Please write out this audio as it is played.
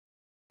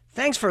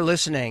Thanks for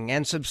listening,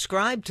 and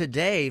subscribe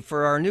today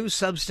for our new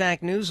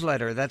Substack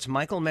newsletter. That's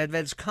Michael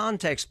Medved's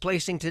Context,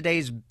 placing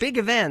today's big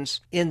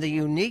events in the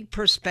unique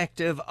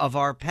perspective of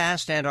our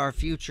past and our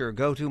future.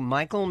 Go to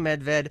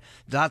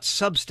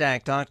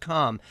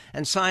michaelmedved.substack.com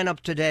and sign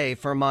up today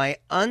for my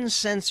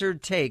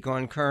uncensored take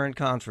on current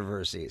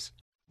controversies.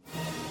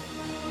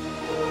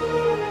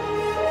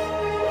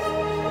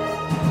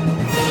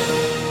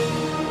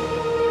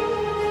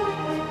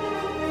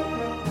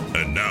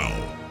 And now,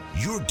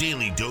 your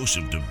daily dose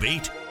of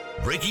debate,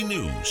 breaking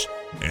news,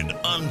 and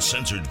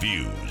uncensored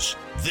views.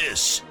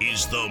 This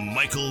is the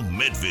Michael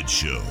Medved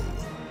Show.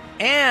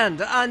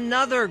 And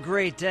another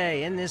great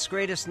day in this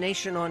greatest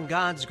nation on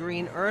God's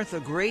green earth, a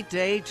great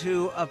day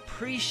to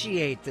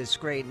appreciate this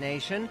great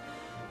nation.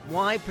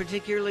 Why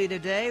particularly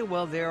today?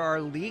 Well, there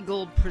are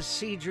legal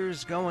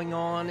procedures going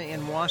on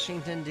in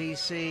Washington,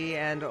 D.C.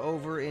 and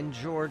over in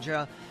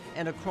Georgia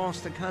and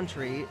across the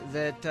country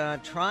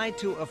that try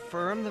to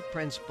affirm the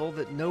principle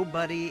that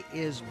nobody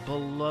is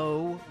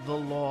below the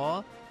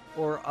law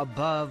or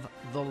above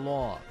the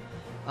law.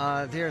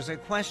 There's a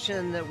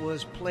question that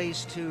was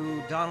placed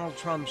to Donald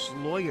Trump's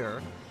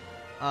lawyer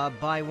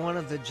by one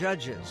of the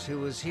judges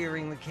who was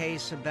hearing the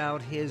case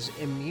about his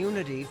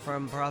immunity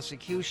from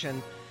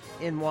prosecution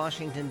in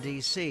Washington,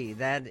 D.C.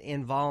 That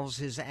involves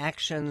his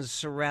actions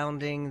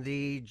surrounding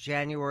the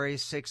January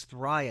 6th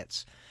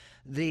riots.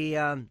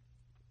 The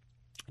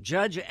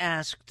judge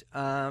asked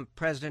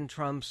President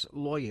Trump's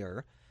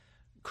lawyer,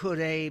 could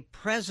a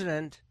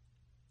president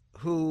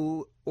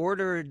who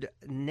ordered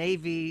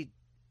Navy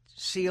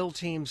SEAL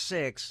Team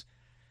 6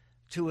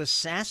 to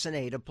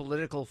assassinate a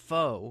political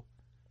foe,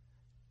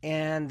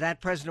 and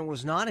that president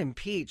was not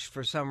impeached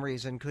for some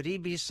reason, could he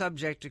be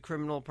subject to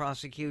criminal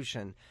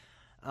prosecution?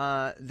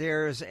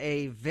 There's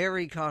a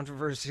very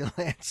controversial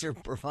answer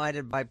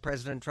provided by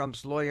President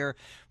Trump's lawyer.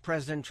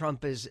 President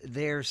Trump is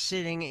there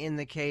sitting in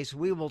the case.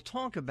 We will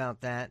talk about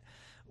that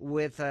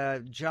with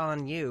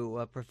John Yoo,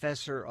 a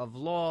professor of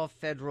law,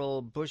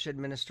 federal Bush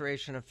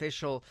administration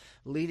official,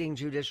 leading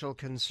judicial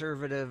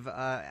conservative,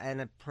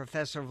 and a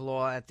professor of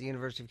law at the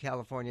University of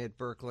California at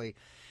Berkeley.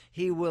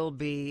 He will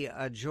be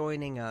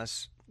joining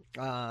us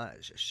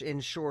in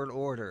short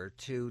order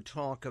to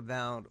talk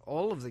about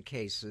all of the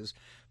cases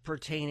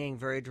pertaining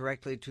very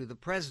directly to the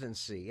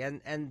presidency.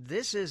 And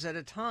this is at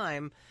a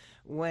time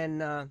when,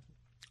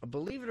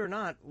 believe it or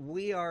not,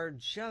 we are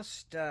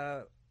just,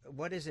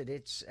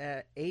 It's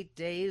 8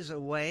 days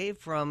away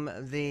from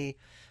the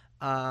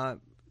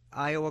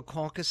Iowa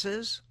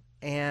caucuses,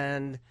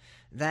 and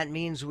that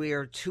means we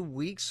are 2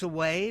 weeks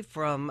away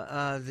from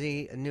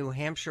the New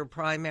Hampshire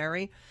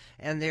primary,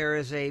 and there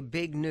is a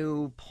big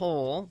new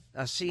poll,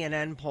 a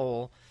CNN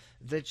poll,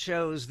 that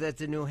shows that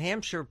the New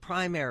Hampshire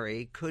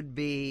primary could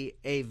be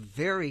a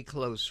very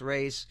close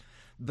race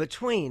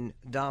between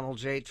Donald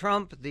J.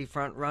 Trump, the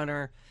front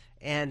runner,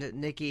 and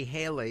Nikki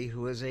Haley,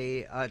 who is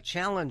a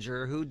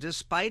challenger who,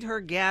 despite her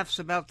gaffes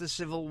about the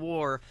Civil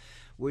War,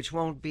 which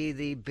won't be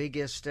the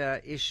biggest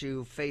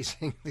issue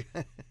facing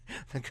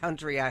the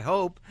country, I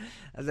hope,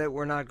 that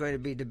we're not going to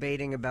be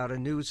debating about a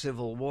new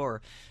Civil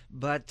War.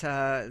 But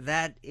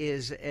that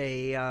is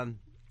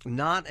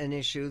not an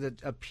issue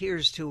that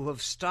appears to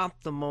have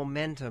stopped the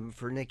momentum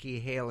for Nikki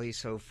Haley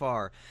so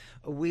far.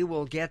 We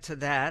will get to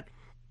that.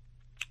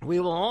 We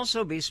will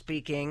also be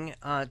speaking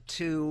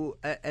to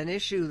an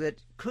issue that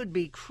could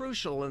be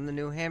crucial in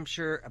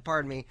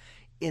the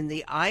in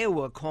the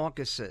Iowa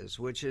caucuses,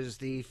 which is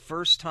the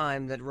first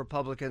time that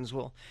Republicans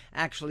will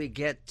actually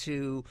get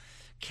to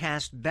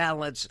cast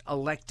ballots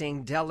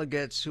electing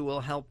delegates who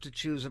will help to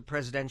choose a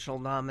presidential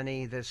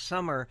nominee this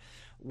summer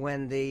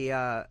when the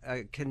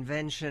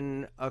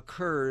convention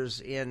occurs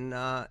in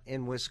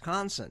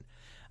Wisconsin.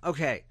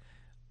 Okay,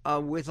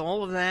 with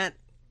all of that,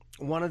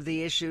 one of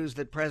the issues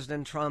that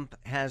President Trump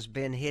has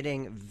been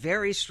hitting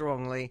very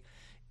strongly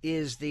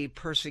is the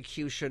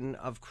persecution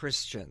of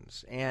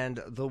Christians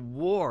and the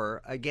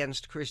war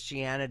against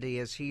Christianity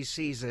as he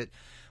sees it,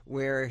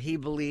 where he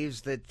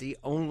believes that the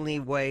only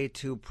way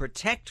to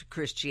protect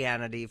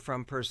Christianity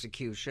from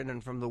persecution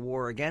and from the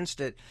war against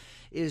it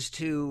is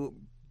to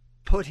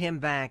put him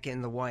back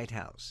in the White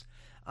House.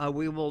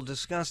 We will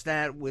discuss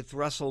that with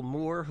Russell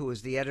Moore, who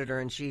is the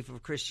editor-in-chief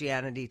of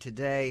Christianity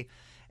Today,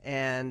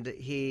 and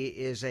he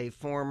is a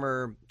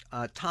former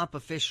top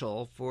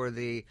official for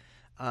the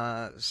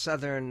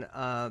Southern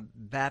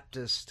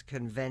Baptist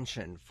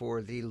Convention,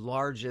 for the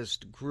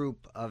largest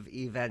group of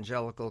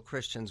evangelical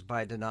Christians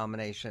by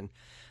denomination.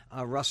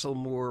 Russell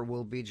Moore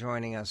will be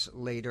joining us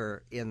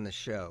later in the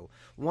show.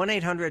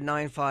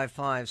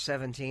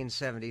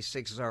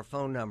 1-800-955-1776 is our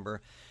phone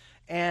number.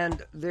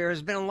 And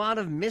there's been a lot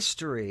of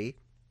mystery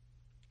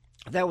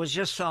that was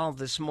just solved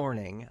this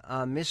morning,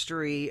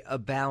 mystery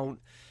about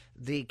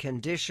the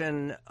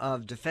condition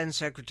of Defense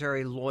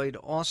Secretary Lloyd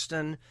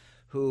Austin,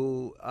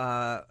 who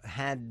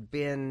had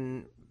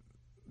been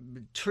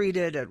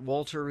treated at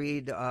Walter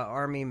Reed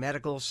Army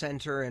Medical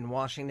Center in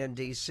Washington,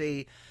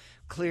 D.C.,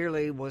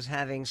 clearly was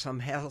having some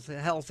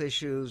health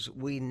issues.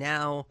 We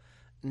now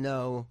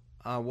know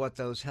what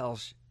those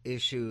health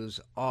issues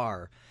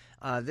are.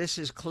 This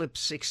is clip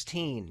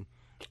 16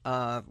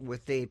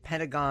 with the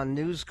Pentagon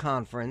news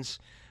conference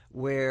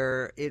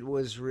where it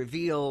was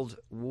revealed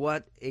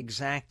what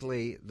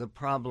exactly the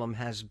problem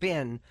has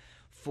been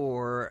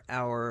for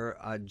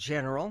our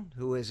general,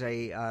 who is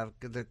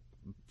the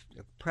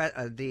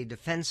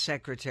defense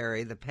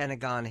secretary, the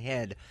Pentagon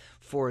head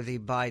for the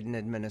Biden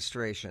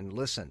administration.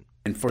 Listen.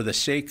 And for the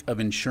sake of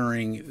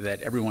ensuring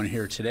that everyone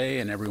here today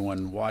and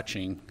everyone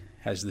watching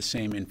has the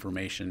same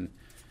information,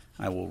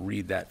 I will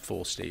read that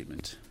full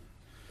statement.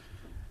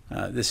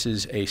 This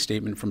is a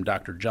statement from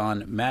Dr.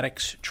 John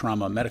Maddox,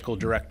 Trauma Medical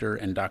Director,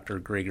 and Dr.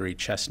 Gregory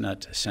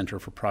Chestnut, Center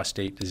for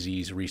Prostate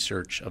Disease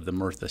Research of the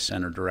Murtha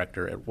Center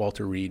Director at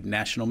Walter Reed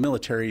National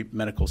Military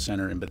Medical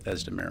Center in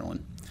Bethesda,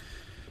 Maryland.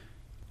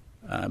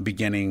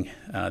 Beginning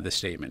the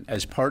statement.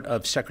 As part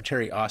of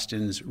Secretary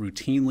Austin's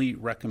routinely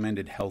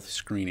recommended health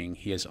screening,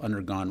 he has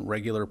undergone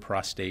regular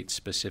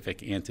prostate-specific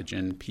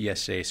antigen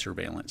PSA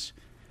surveillance.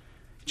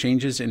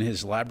 Changes in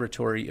his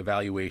laboratory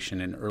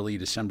evaluation in early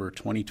December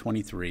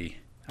 2023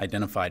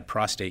 identified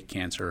prostate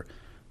cancer,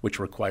 which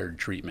required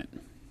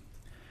treatment.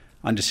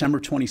 On December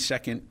 22,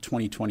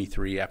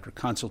 2023, after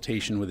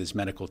consultation with his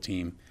medical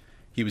team,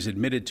 he was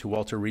admitted to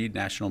Walter Reed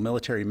National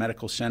Military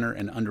Medical Center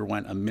and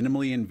underwent a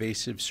minimally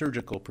invasive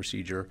surgical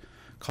procedure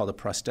called a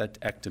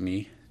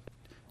prostatectomy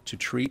to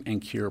treat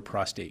and cure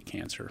prostate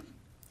cancer.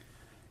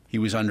 He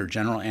was under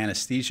general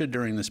anesthesia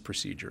during this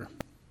procedure.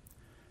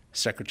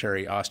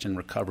 Secretary Austin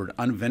recovered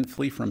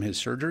uneventfully from his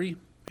surgery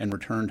and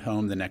returned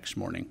home the next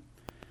morning.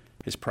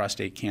 His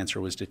prostate cancer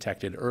was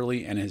detected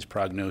early and his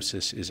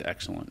prognosis is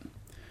excellent.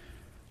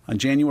 On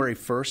January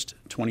 1st,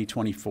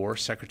 2024,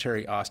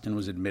 Secretary Austin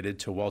was admitted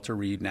to Walter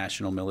Reed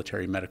National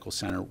Military Medical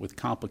Center with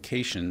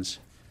complications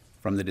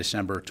from the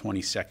December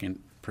 22nd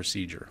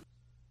procedure.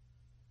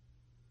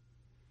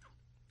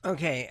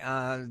 Okay,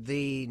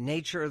 the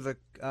nature of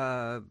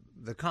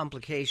the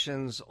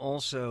complications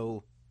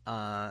also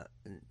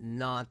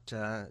not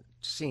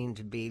seen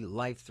to be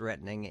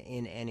life-threatening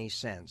in any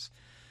sense.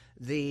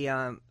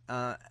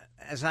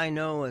 As I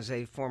know, as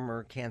a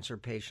former cancer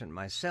patient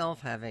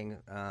myself, having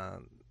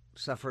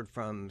suffered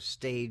from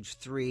stage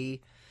 3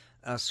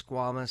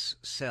 squamous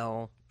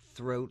cell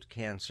throat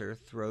cancer,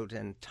 throat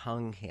and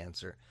tongue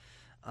cancer,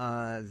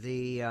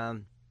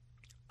 the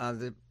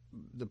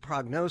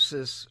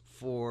prognosis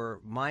for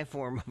my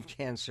form of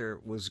cancer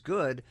was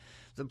good.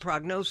 The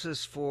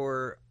prognosis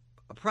for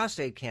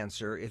prostate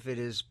cancer, if it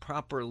is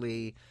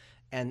properly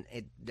and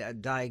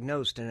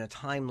diagnosed in a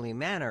timely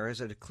manner,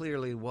 as it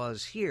clearly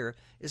was here,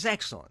 is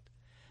excellent.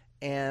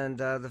 And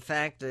the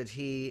fact that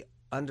he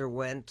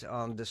underwent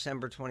on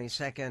December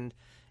 22nd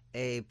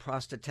a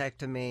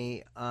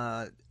prostatectomy,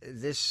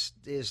 this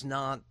is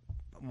not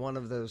one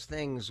of those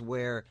things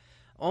where,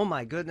 oh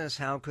my goodness,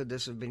 how could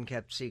this have been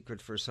kept secret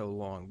for so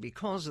long?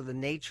 Because of the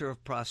nature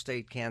of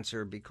prostate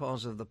cancer,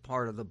 because of the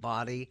part of the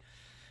body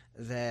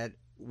that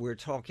we're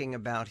talking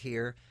about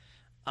here,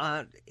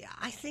 I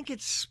think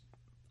it's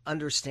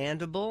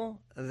understandable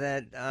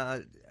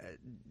that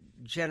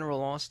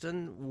General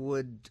Austin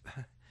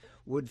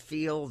would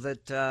feel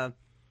that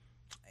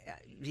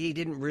he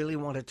didn't really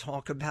want to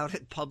talk about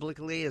it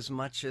publicly as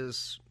much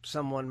as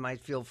someone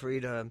might feel free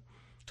to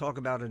talk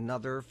about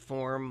another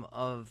form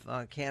of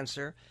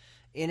cancer.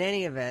 In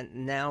any event,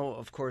 now,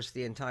 of course,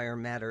 the entire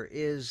matter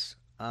is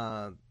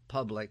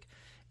public.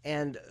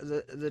 And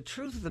the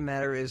truth of the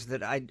matter is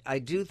that I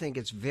do think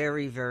it's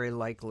very, very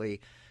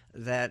likely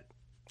that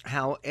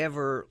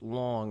however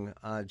long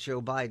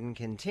Joe Biden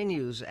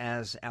continues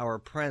as our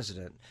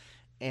president,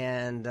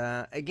 and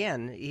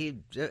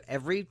again,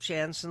 every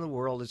chance in the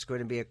world it's going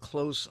to be a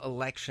close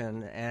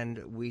election,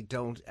 and we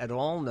don't at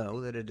all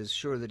know that it is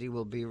sure that he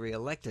will be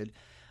reelected.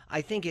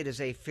 I think it is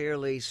a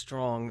fairly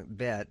strong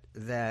bet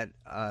that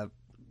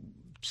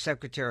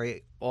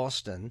Secretary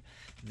Austin,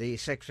 the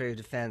Secretary of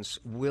Defense,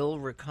 will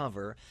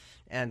recover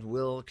and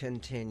will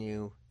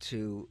continue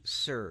to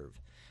serve.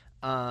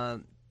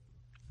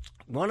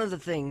 One of the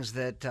things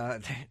that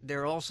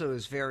there also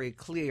is very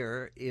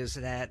clear is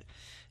that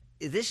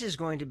this is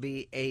going to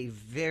be a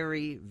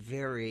very,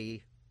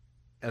 very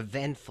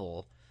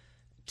eventful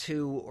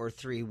 2 or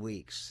 3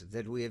 weeks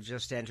that we have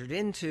just entered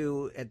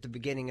into at the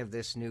beginning of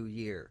this new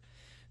year,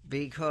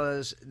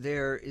 because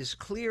there is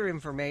clear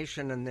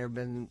information, and there have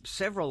been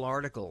several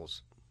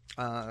articles,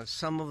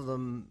 some of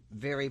them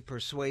very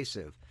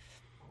persuasive,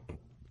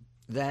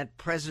 that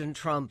President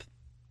Trump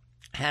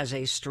has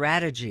a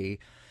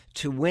strategy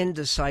to win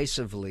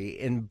decisively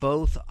in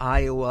both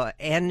Iowa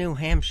and New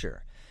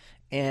Hampshire.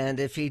 And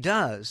if he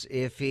does,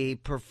 if he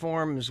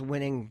performs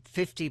winning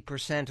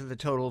 50% of the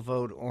total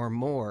vote or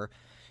more,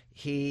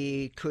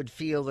 he could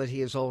feel that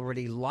he has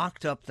already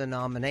locked up the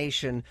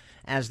nomination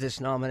as this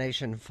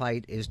nomination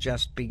fight is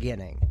just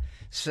beginning.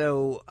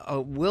 So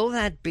will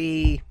that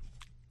be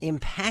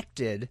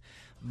impacted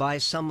by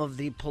some of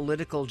the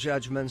political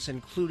judgments,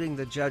 including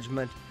the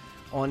judgment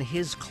on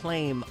his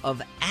claim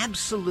of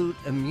absolute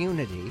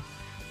immunity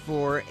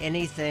for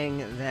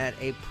anything that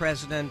a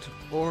president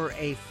or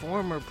a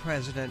former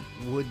president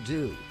would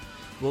do?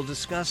 We'll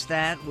discuss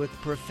that with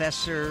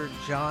Professor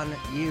John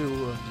Yoo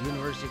of the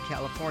University of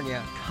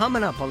California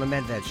coming up on the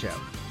Medved Show.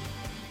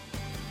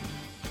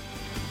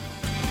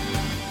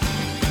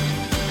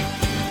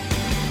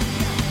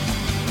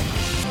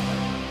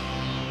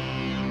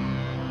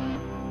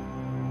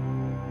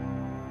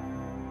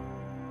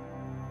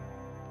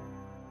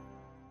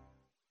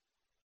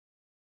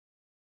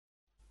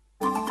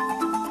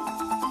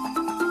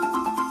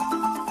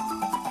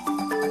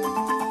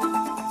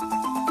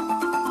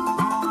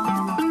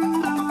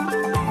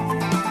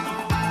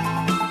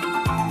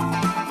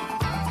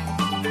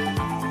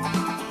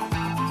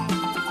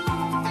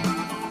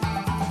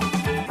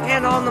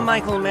 And on the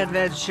Michael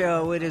Medved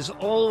Show, it is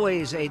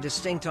always a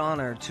distinct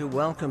honor to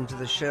welcome to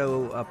the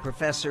show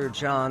Professor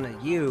John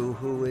Yoo,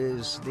 who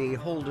is the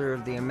holder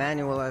of the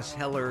Emanuel S.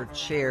 Heller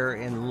Chair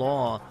in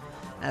Law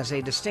as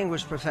a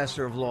distinguished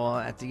professor of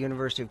law at the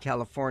University of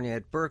California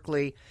at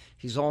Berkeley.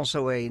 He's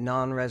also a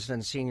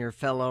non-resident senior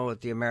fellow at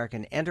the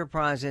American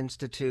Enterprise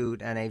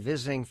Institute and a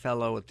visiting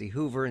fellow at the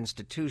Hoover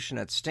Institution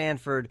at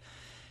Stanford.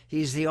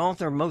 He's the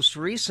author most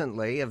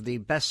recently of the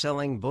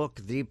best-selling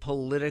book, The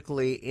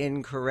Politically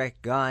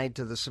Incorrect Guide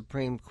to the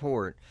Supreme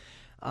Court.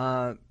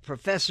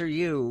 Professor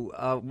Yoo,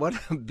 what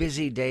a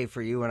busy day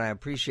for you, and I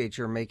appreciate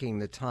your making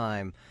the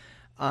time.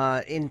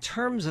 In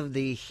terms of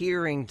the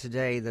hearing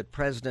today that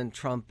President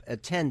Trump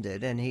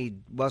attended, and he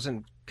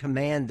wasn't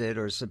commanded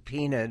or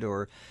subpoenaed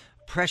or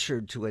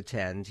pressured to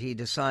attend, he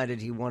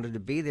decided he wanted to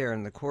be there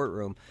in the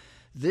courtroom.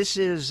 This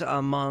is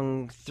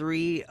among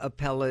 3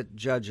 appellate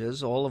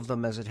judges, all of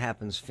them, as it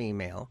happens,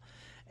 female.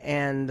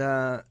 And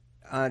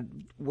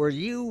were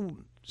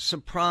you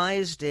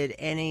surprised at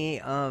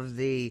any of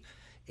the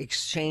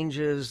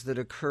exchanges that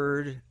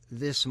occurred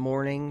this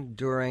morning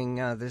during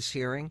this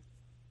hearing?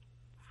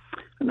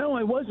 No,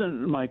 I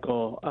wasn't,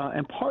 Michael.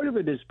 And part of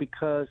it is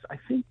because I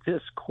think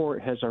this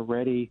court has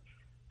already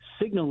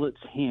signaled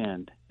its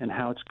hand and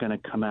how it's going to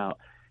come out.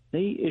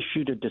 They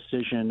issued a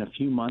decision a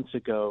few months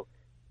ago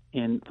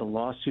in the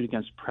lawsuit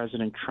against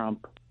President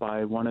Trump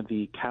by one of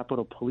the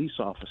Capitol Police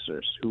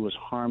officers who was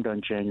harmed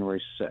on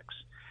January 6th.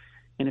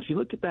 And if you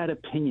look at that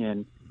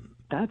opinion,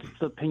 that's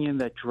the opinion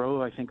that drove,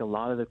 I think, a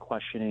lot of the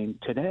questioning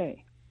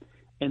today.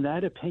 In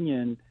that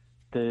opinion,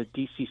 the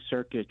D.C.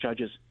 Circuit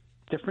judges,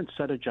 different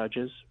set of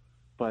judges,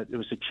 but it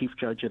was the chief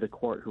judge of the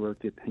court who wrote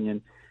the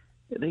opinion.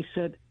 They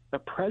said the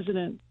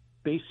president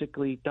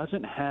basically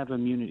doesn't have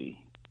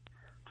immunity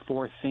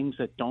for things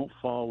that don't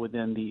fall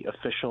within the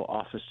official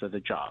office of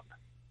the job.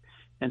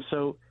 And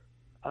so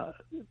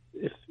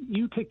if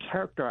you could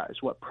characterize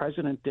what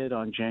President did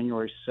on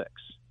January 6th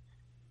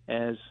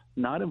as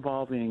not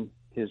involving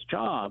his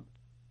job,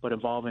 but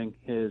involving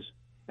his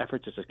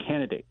efforts as a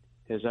candidate,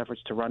 his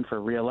efforts to run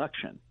for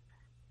re-election,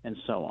 and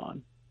so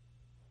on,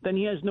 then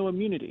he has no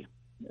immunity.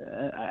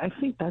 I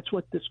think that's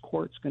what this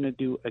court's going to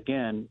do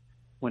again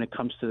when it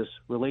comes to this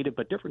related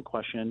but different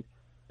question: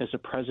 is the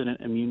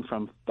president immune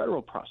from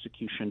federal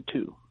prosecution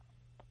too?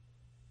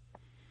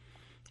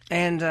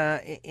 And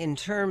in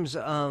terms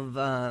of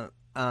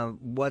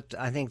what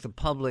I think the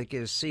public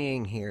is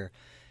seeing here,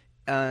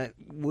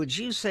 would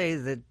you say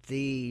that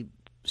the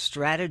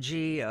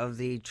strategy of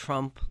the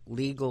Trump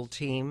legal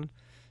team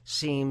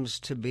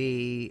seems to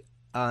be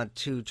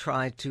to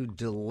try to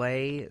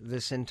delay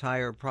this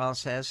entire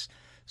process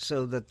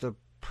so that the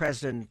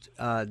president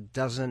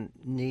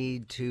doesn't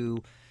need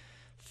to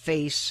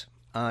face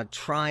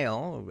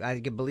trial? I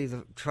believe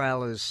the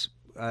trial is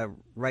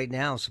right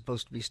now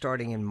supposed to be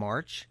starting in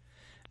March.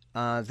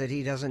 That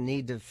he doesn't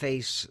need to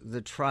face the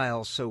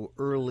trial so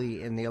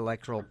early in the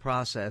electoral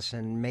process,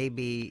 and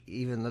maybe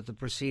even that the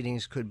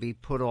proceedings could be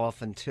put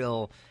off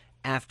until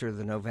after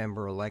the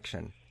November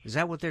election. Is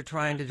that what they're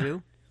trying to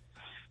do?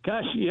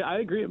 Gosh, yeah, I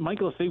agree.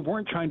 Michael, if they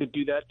weren't trying to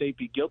do that, they'd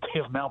be guilty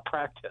of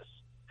malpractice.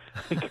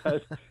 Because,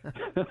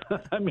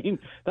 I mean,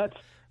 that's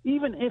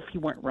even if he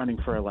weren't running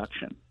for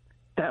election,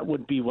 that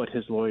would be what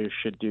his lawyers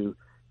should do.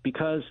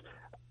 Because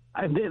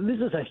this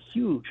is a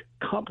huge,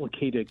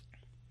 complicated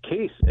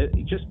case.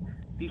 Just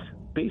these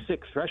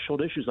basic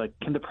threshold issues like,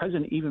 can the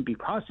president even be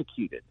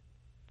prosecuted?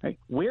 Right?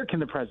 Where can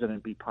the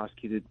president be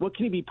prosecuted? What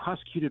can he be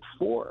prosecuted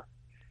for?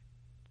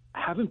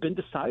 Haven't been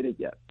decided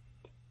yet.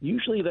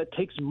 Usually that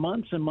takes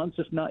months and months,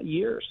 if not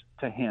years,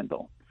 to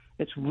handle.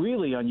 It's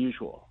really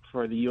unusual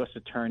for the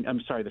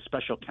the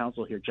special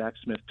counsel here, Jack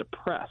Smith, to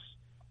press,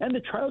 and the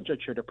trial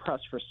judge here to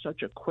press for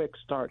such a quick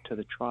start to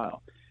the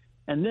trial.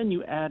 And then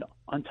you add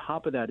on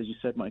top of that, as you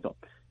said, Michael,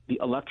 the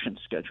election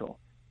schedule.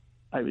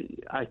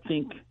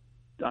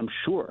 I'm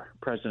sure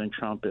President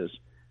Trump is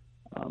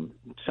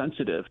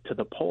sensitive to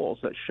the polls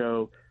that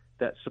show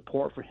that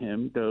support for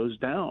him goes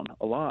down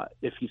a lot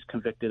if he's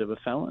convicted of a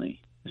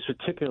felony,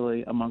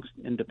 particularly amongst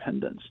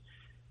independents.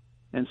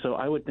 And so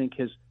I would think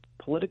his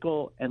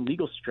political and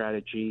legal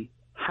strategy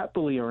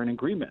happily are in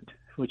agreement,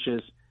 which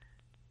is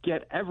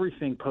get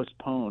everything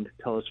postponed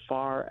till as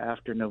far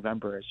after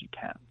November as you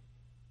can.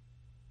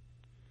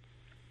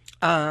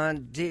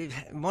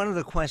 One of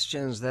the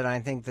questions that I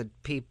think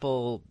that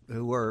people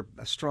who are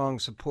strong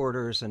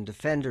supporters and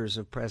defenders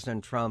of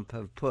President Trump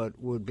have put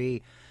would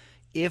be,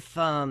 if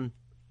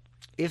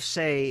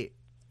say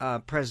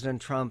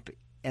President Trump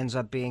ends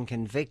up being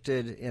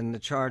convicted in the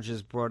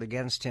charges brought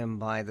against him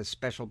by the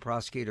special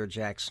prosecutor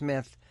Jack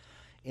Smith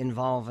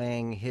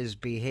involving his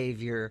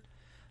behavior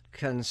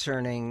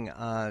concerning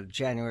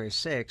January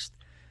 6th,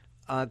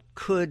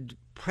 could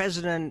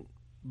President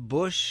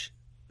Bush,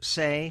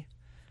 say,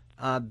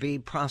 be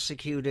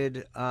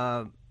prosecuted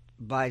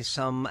by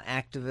some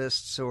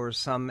activists or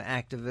some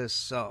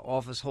activists'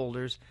 office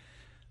holders?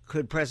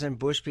 Could President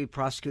Bush be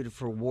prosecuted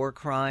for war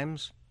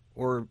crimes,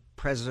 or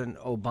President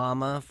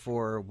Obama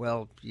for,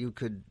 well, you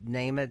could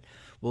name it?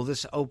 Will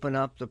this open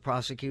up the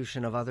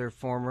prosecution of other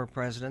former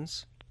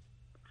presidents?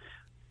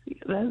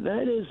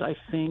 That is, I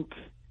think,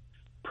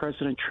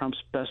 President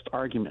Trump's best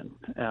argument,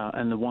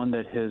 and the one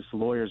that his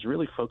lawyers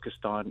really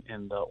focused on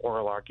in the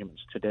oral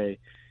arguments today,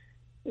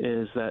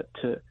 is that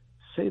to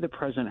say the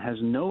president has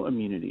no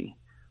immunity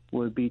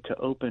would be to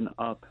open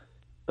up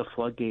the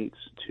floodgates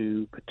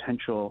to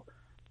potential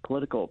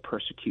political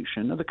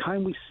persecution of the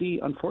kind we see,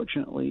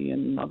 unfortunately,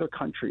 in other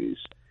countries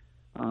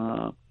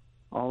all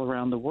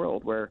around the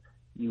world, where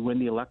you win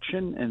the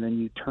election and then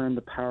you turn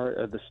the power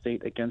of the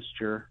state against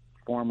your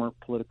former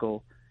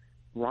political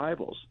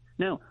rivals.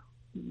 Now,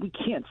 we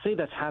can't say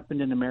that's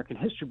happened in American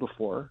history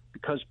before,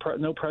 because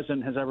no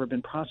president has ever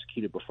been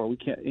prosecuted before. We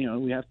can't,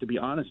 we have to be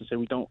honest and say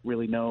we don't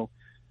really know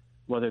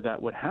whether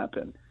that would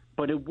happen.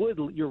 But it would,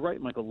 you're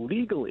right, Michael,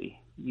 legally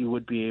you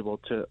would be able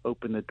to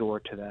open the door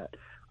to that.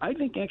 I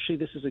think actually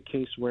this is a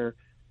case where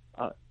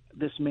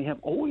this may have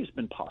always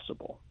been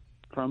possible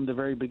from the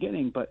very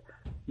beginning, but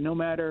no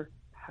matter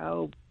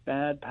how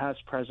bad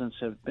past presidents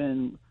have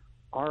been,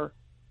 our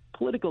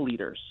political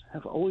leaders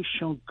have always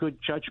shown good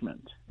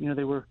judgment.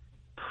 They were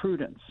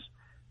prudence.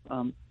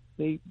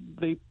 They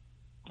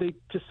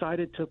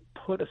decided to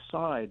put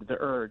aside the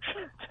urge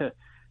to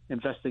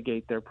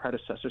investigate their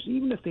predecessors,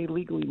 even if they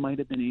legally might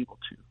have been able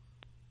to.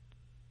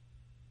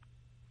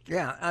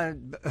 Yeah.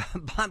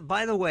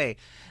 By the way,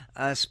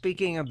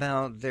 speaking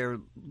about their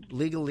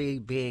legally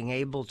being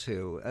able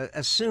to,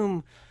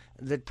 assume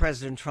that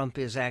President Trump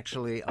is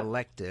actually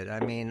elected. I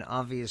mean,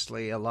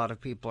 obviously, a lot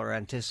of people are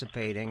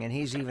anticipating, and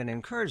he's even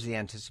encouraged the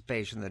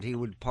anticipation that he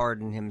would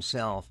pardon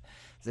himself,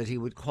 that he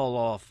would call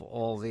off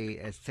all the,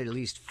 at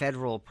least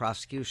federal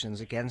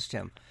prosecutions against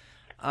him.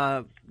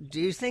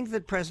 Do you think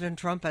that President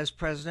Trump, as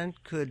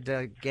president, could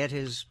get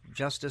his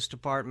Justice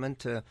Department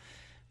to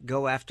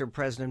go after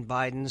President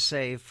Biden,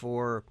 say,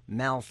 for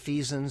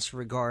malfeasance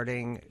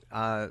regarding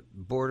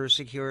border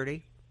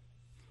security?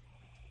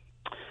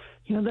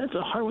 That's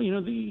a hard one.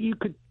 You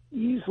could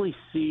easily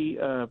see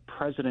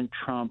President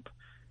Trump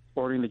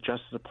ordering the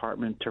Justice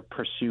Department to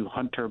pursue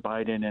Hunter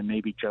Biden and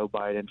maybe Joe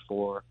Biden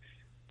for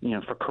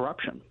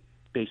corruption,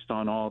 based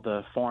on all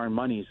the foreign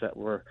monies that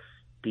were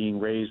being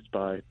raised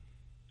by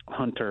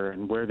Hunter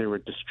and where they were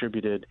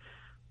distributed.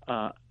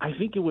 I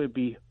think it would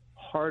be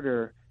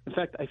harder. In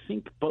fact, I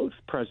think both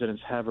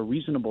presidents have a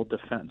reasonable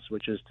defense,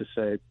 which is to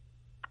say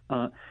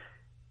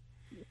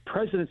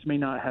presidents may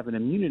not have an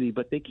immunity,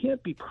 but they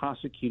can't be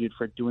prosecuted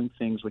for doing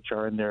things which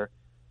are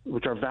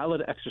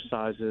valid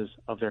exercises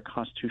of their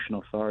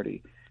constitutional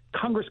authority.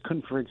 Congress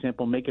couldn't, for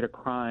example, make it a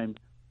crime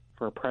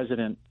for a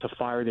president to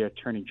fire the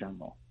attorney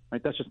general.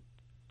 Right? That's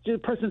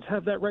just presidents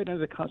have that right under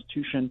the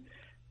Constitution.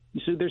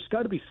 So there's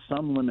got to be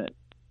some limit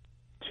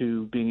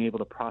to being able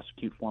to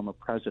prosecute former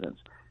presidents.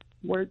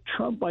 Where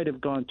Trump might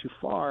have gone too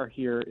far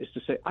here is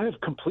to say, I have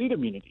complete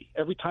immunity.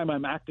 Every time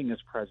I'm acting as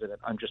president,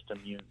 I'm just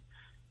immune.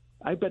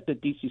 I bet the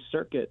D.C.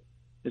 Circuit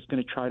is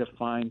going to try to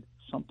find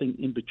something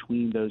in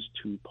between those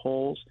two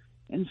poles.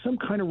 And some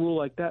kind of rule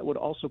like that would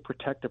also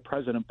protect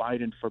President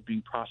Biden for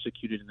being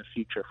prosecuted in the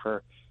future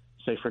for,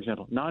 say, for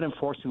example, not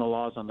enforcing the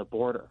laws on the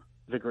border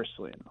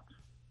vigorously enough.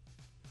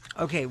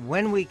 Okay,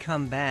 when we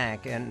come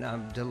back, and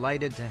I'm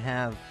delighted to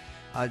have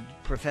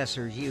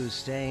Professor Hughes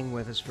staying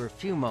with us for a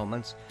few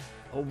moments,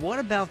 what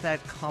about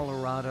that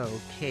Colorado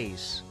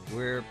case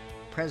where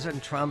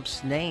President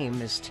Trump's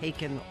name is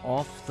taken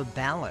off the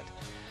ballot?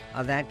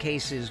 That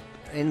case is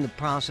in the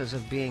process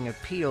of being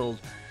appealed.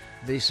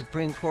 The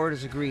Supreme Court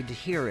has agreed to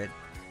hear it.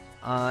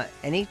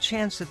 Any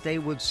chance that they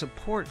would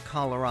support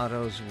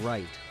Colorado's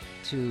right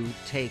to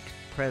take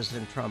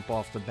President Trump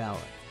off the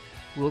ballot?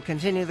 We'll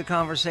continue the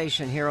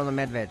conversation here on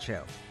The Medved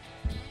Show.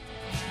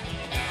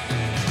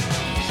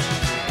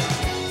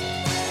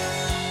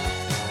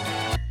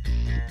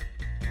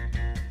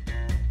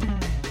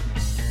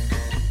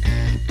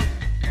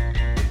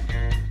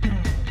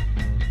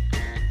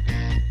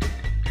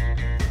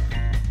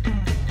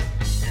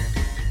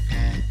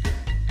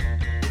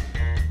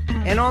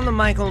 And on the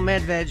Michael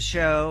Medved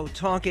Show,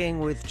 talking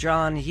with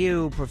John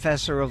Yoo,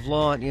 professor of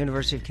law at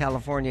University of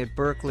California at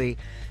Berkeley,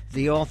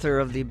 the author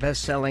of the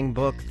best-selling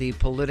book, The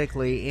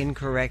Politically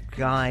Incorrect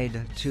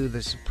Guide to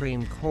the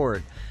Supreme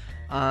Court,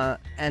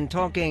 and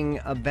talking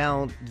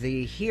about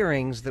the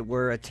hearings that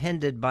were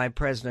attended by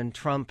President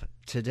Trump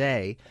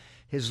today.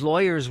 His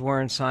lawyers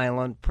weren't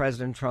silent.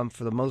 President Trump,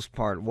 for the most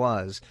part,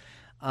 was.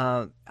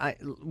 I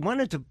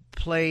wanted to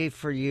play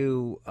for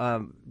you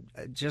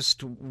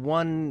just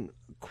one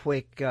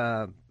quick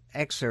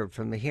excerpt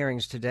from the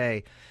hearings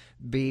today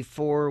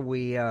before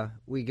we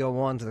go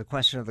on to the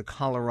question of the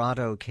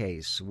Colorado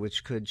case,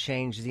 which could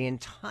change the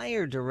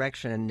entire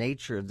direction and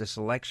nature of this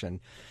election,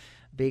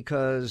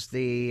 because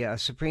the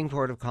Supreme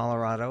Court of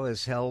Colorado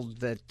has held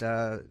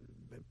that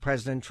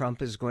President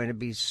Trump is going to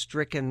be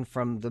stricken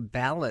from the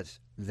ballot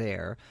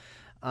there.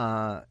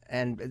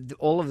 And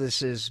all of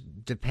this is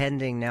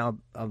depending now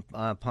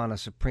upon a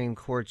Supreme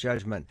Court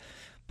judgment.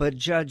 But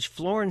Judge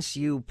Florence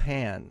Yu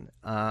Pan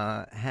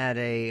had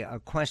a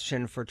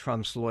question for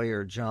Trump's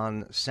lawyer,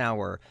 John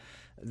Sauer,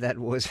 that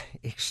was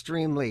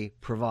extremely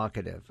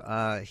provocative.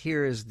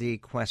 Here is the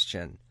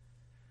question.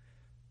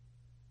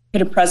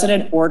 Could a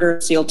president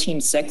order SEAL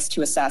Team 6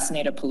 to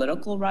assassinate a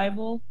political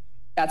rival?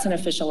 That's an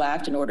official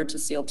act in order to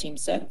SEAL Team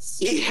 6?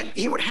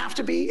 He would have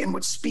to be and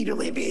would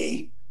speedily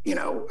be,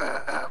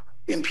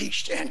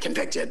 impeached and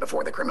convicted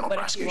before the criminal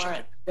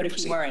prosecution. What if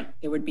he weren't?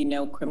 There would be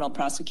no criminal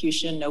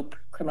prosecution, no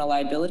criminal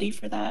liability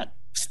for that?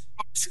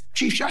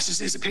 Chief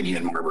Justice's opinion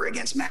in Marbury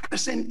against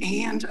Madison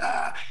and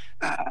our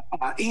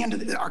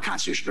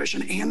constitutional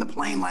tradition and the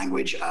plain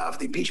language of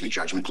the impeachment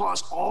judgment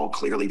clause all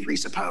clearly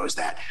presuppose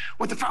that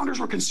what the founders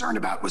were concerned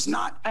about was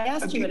not. I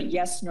asked you a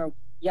yes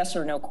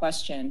or no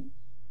question.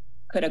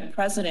 Could a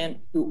president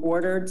who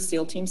ordered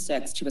SEAL Team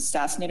 6 to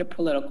assassinate a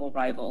political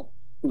rival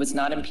who was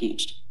not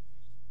impeached,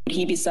 would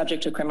he be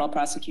subject to criminal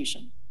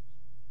prosecution?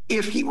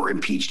 If he were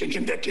impeached and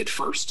convicted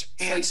first.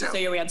 And so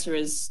your answer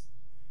is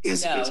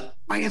no.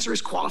 My answer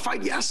is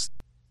qualified yes.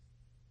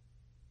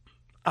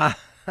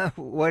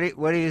 What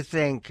do you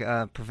think,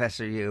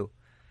 Professor Yu?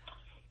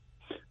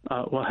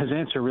 Well, his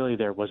answer really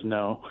there was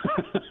no.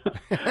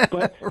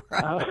 But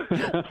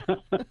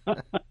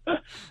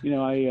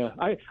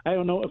I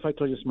don't know if I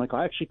told you this, Michael.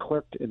 I actually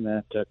clerked in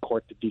that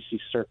court, the D.C.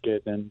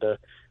 Circuit, and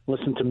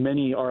listened to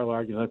many oral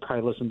arguments. I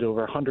probably listened to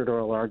over 100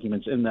 oral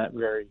arguments in that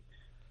very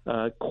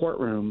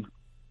courtroom.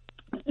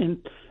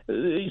 And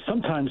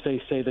sometimes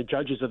they say the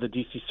judges of the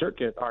D.C.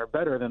 Circuit are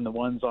better than the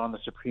ones on the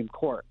Supreme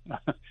Court.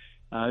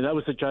 That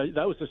was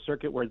the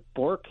circuit where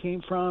Bork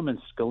came from, and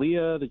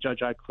Scalia, the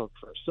judge I clerked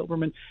for,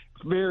 Silberman,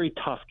 very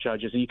tough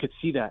judges, and you could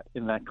see that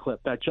in that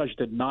clip. That judge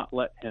did not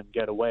let him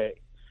get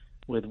away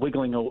with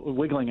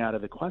wiggling out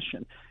of the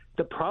question.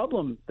 The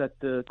problem that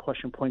the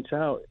question points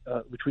out,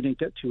 which we didn't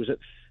get to, is that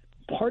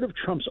part of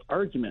Trump's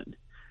argument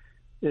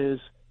is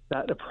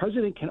that a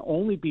president can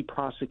only be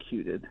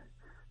prosecuted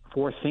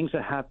for things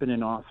that happen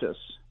in office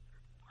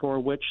for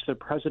which the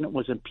president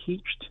was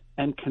impeached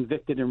and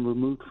convicted and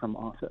removed from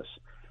office.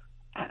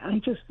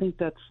 I just think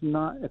that's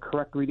not a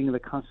correct reading of the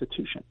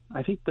Constitution.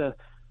 I think the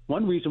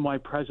one reason why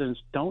presidents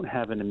don't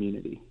have an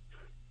immunity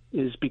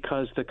is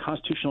because the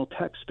constitutional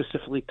text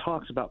specifically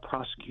talks about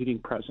prosecuting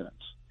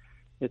presidents.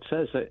 It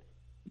says that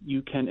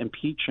you can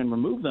impeach and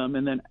remove them,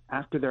 and then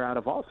after they're out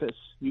of office,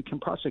 you can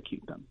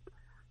prosecute them.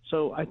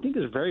 So I think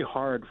it's very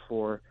hard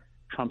for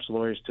Trump's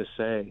lawyers to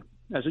say,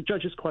 as a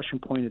judge's question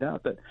pointed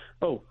out, that,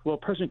 a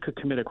president could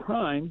commit a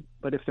crime,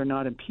 but if they're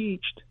not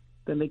impeached,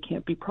 then they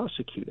can't be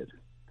prosecuted.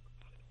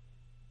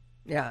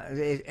 Yeah,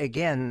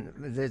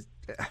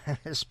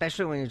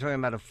 especially when you're talking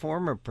about a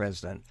former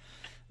president,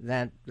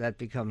 that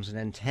becomes an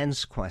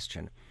intense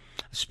question.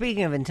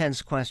 Speaking of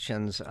intense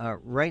questions,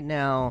 right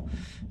now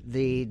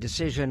the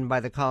decision by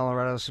the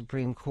Colorado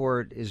Supreme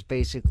Court is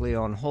basically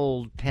on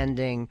hold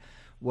pending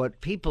what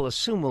people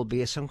assume will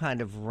be some kind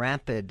of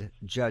rapid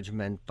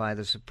judgment by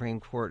the Supreme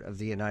Court of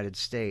the United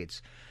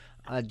States.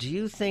 Do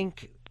you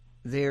think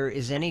there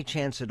is any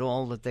chance at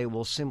all that they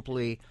will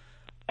simply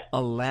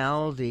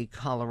allow the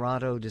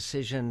Colorado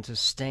decision to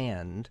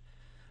stand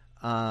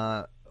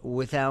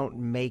without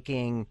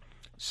making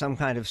some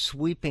kind of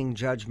sweeping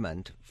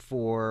judgment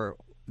for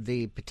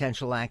the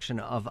potential action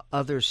of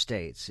other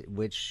states,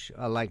 which,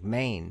 like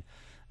Maine,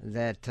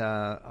 that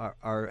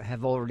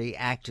have already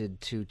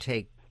acted to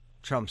take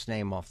Trump's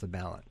name off the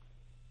ballot?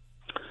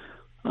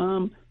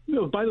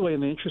 By the way,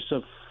 in the interest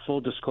of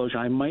full disclosure,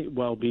 I might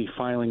well be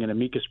filing an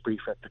amicus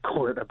brief at the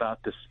court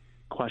about this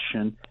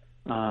question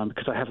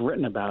because I have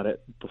written about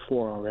it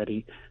before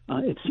already.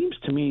 It seems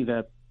to me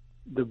that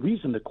the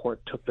reason the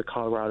court took the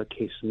Colorado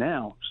case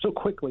now so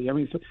quickly,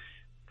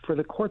 for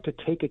the court to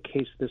take a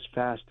case this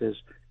fast is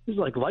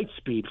like light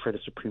speed for the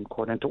Supreme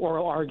Court, and to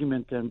oral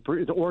argument and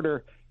the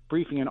order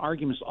briefing and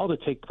arguments all to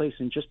take place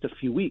in just a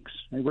few weeks.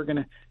 And we're going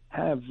to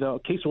have the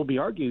case will be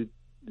argued,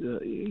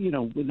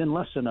 within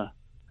less than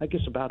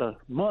about a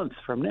month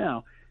from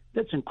now.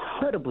 That's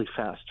incredibly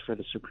fast for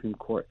the Supreme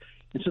Court.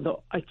 And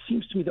so it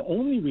seems to me the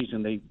only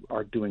reason they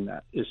are doing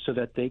that is so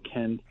that they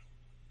can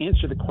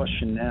answer the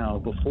question now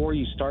before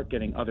you start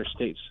getting other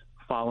states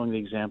following the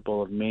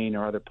example of Maine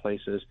or other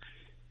places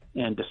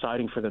and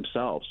deciding for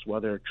themselves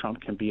whether Trump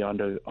can be on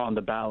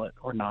the ballot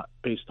or not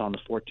based on the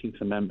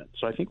 14th Amendment.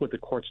 So I think what the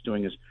court's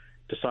doing is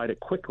decide it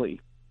quickly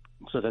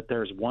so that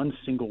there's one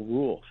single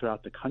rule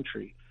throughout the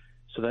country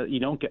so that you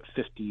don't get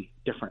 50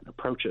 different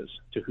approaches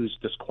to who's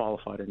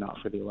disqualified or not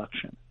for the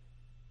election.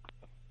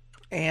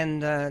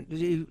 And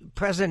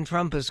President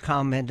Trump has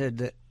commented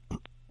that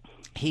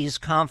he's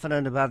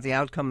confident about the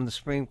outcome of the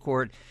Supreme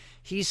Court.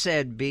 He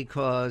said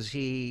because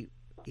he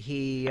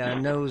he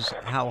knows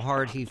how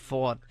hard he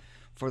fought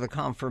for the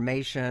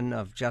confirmation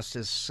of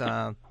Justice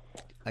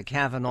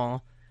Kavanaugh.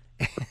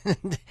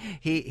 And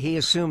he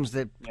assumes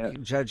that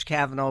Judge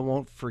Kavanaugh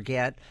won't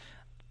forget.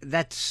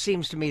 That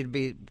seems to me to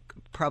be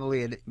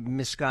probably a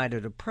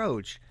misguided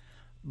approach.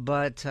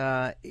 But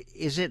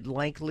is it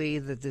likely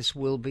that this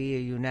will be a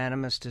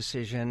unanimous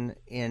decision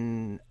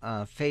in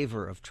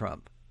favor of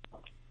Trump?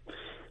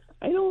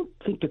 I don't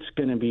think it's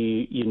going to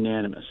be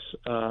unanimous.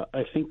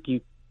 I think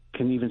you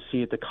can even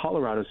see at the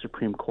Colorado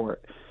Supreme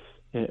Court,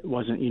 it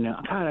wasn't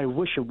unanimous. God, I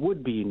wish it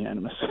would be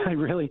unanimous. I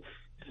really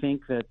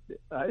think that,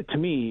 to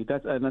me,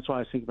 that's why I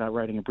was thinking about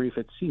writing a brief.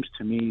 It seems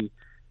to me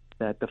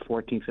that the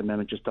 14th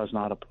Amendment just does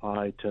not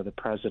apply to the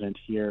president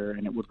here,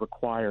 and it would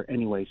require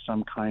anyway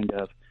some kind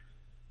of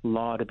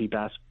law to be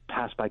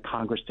passed by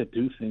Congress to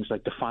do things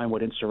like define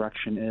what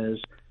insurrection is,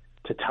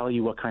 to tell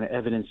you what kind of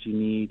evidence you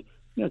need,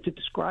 to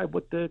describe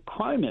what the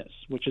crime is,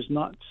 which is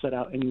not set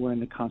out anywhere in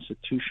the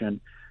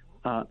Constitution.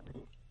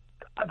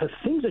 The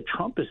things that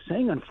Trump is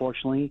saying,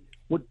 unfortunately,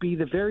 would be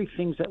the very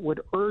things that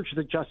would urge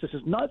the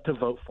justices not to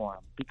vote for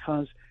him,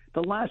 because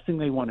the last thing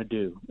they want to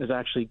do is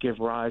actually give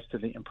rise to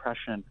the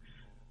impression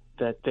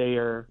that they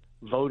are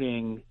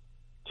voting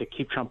to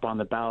keep Trump on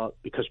the ballot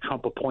because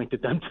Trump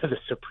appointed them to the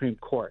Supreme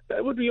Court.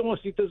 That would be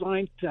almost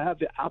designed to have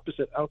the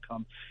opposite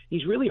outcome.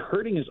 He's really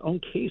hurting his own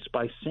case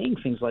by saying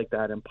things like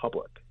that in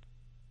public.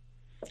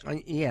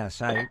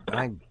 Yes, I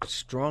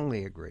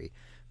strongly agree.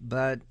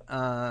 But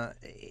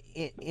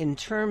in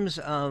terms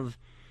of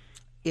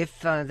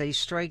if they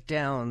strike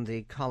down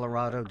the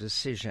Colorado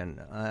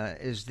decision,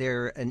 is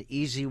there an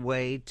easy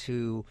way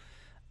to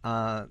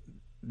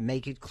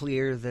make it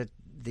clear that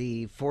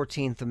the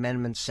 14th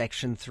Amendment,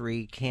 Section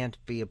 3, can't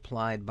be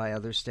applied by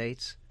other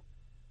states?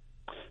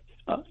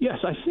 Yes,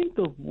 I think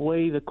the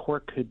way the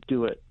court could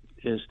do it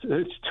is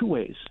it's two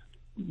ways.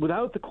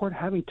 Without the court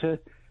having to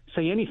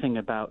say anything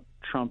about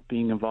Trump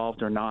being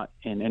involved or not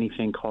in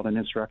anything called an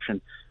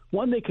insurrection,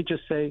 one, they could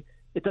just say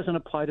it doesn't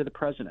apply to the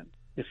president.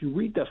 If you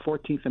read the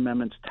 14th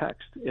Amendment's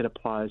text, it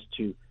applies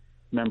to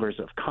members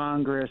of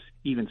Congress,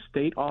 even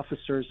state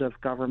officers of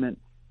government,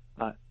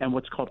 and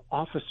what's called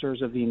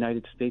officers of the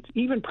United States,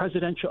 even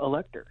presidential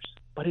electors.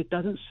 But it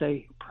doesn't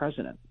say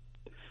president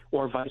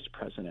or vice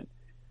president.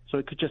 So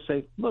it could just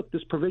say, look,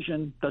 this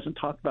provision doesn't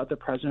talk about the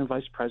president or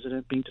vice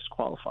president being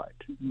disqualified,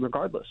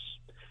 regardless.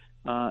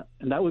 And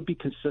that would be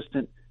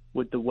consistent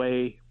with the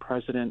way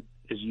president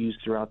is used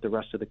throughout the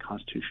rest of the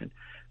Constitution.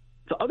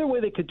 The other way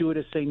they could do it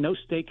is say no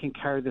state can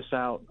carry this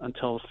out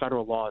until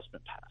federal law has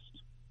been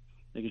passed.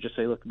 They could just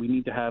say, look, we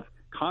need to have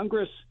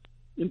Congress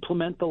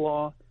implement the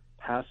law,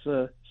 pass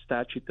a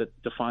statute that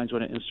defines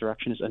what an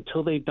insurrection is.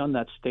 Until they've done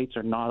that, states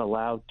are not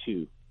allowed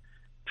to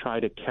try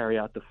to carry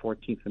out the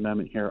 14th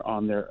Amendment here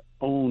on their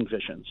own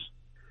visions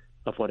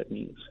of what it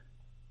means.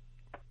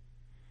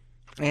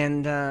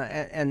 And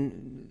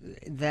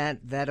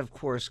that of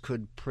course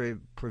could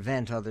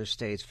prevent other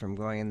states from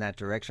going in that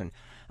direction.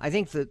 I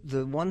think that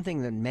the one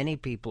thing that many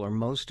people are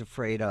most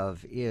afraid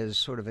of is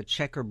sort of a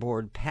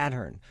checkerboard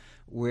pattern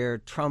where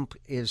Trump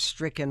is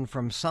stricken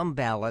from some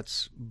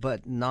ballots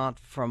but not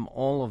from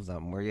all of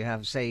them, where you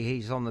have, say,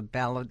 he's on the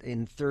ballot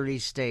in 30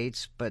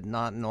 states but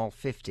not in all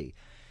 50.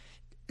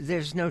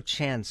 There's no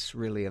chance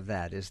really of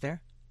that, is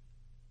there?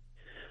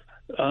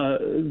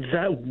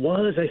 That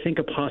was, I think,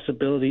 a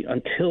possibility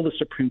until the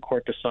Supreme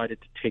Court decided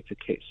to take the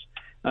case.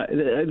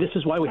 This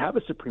is why we have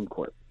a Supreme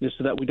Court, is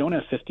so that we don't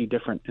have 50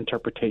 different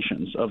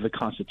interpretations of the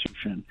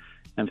Constitution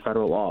and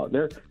federal law.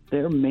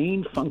 Their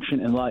main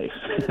function in life,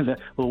 the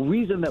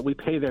reason that we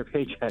pay their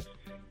paychecks,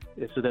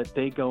 is so that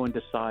they go and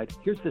decide,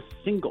 here's the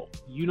single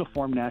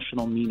uniform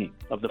national meaning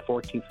of the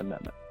 14th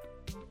Amendment.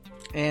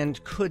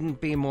 And couldn't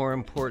be more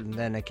important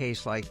than a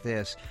case like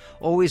this.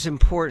 Always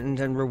important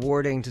and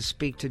rewarding to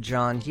speak to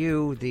John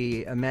Hugh,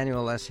 the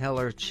Emanuel S.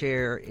 Heller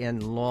Chair in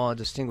Law,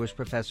 Distinguished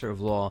Professor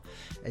of Law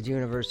at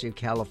University of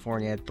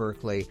California at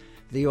Berkeley,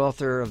 the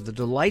author of the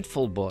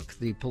delightful book,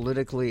 The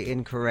Politically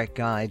Incorrect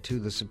Guide to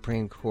the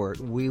Supreme Court.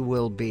 We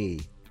will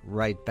be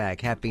right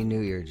back. Happy New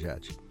Year,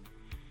 Judge.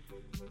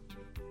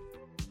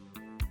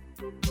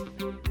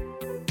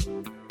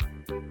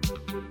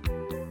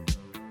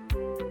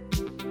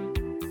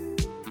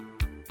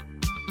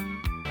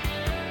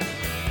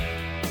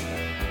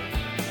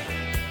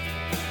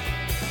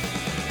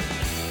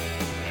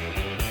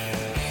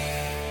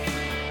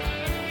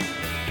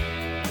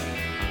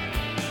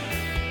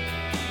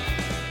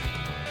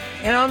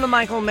 And on the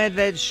Michael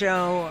Medved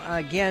Show,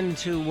 again,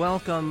 to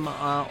welcome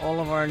all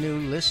of our new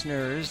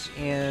listeners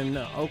in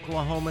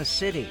Oklahoma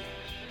City.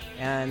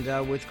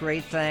 And with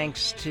great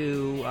thanks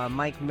to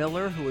Mike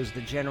Miller, who is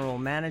the general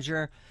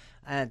manager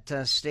at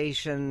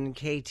station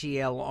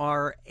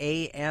KTLR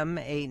AM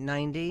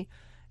 890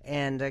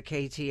 and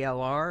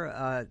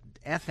KTLR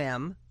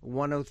FM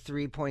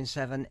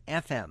 103.7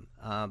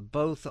 FM,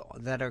 both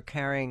that are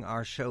carrying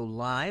our show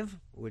live,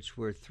 which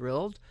we're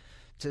thrilled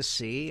to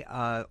see.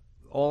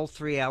 All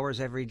 3 hours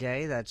every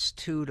day. That's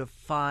 2 to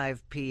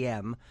 5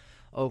 p.m.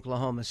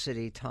 Oklahoma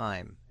City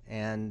time.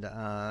 And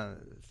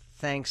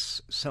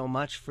thanks so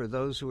much for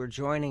those who are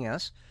joining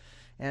us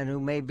and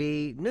who may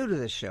be new to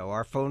the show.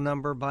 Our phone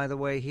number, by the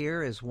way,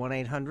 here is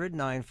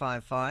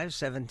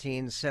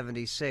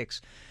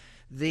 1-800-955-1776.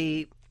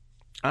 The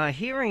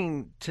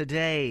hearing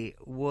today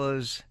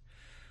was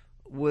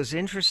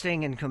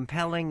interesting and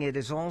compelling. It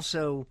is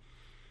also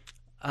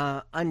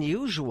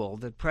unusual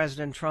that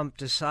President Trump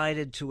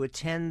decided to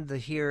attend the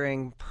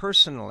hearing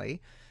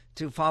personally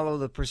to follow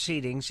the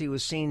proceedings. He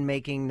was seen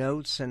making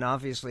notes and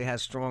obviously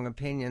has strong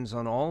opinions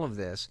on all of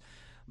this.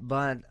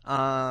 But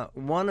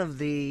one of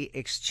the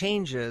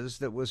exchanges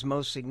that was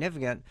most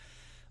significant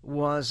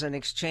was an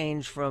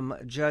exchange from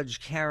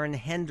Judge Karen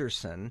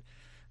Henderson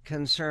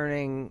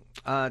concerning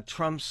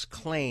Trump's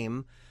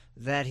claim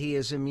that he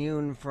is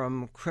immune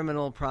from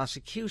criminal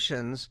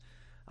prosecutions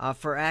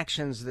for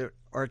actions that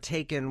are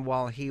taken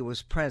while he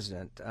was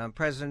president.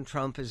 President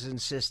Trump is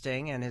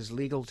insisting, and his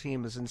legal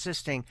team is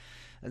insisting,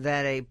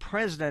 that a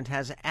president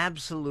has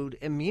absolute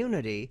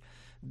immunity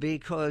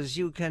because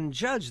you can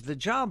judge the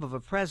job of a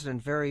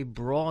president very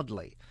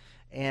broadly.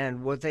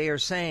 And what they are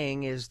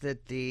saying is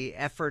that the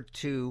effort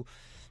to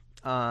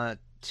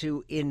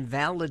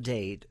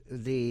invalidate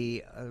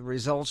the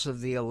results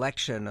of the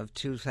election of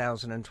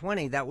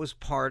 2020, that was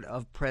part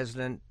of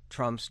President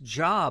Trump's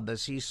job,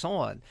 as he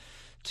saw it,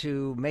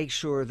 to make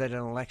sure that an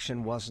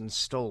election wasn't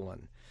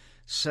stolen.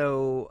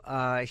 So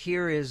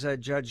here is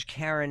Judge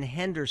Karen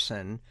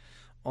Henderson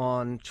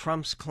on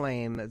Trump's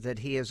claim that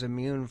he is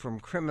immune from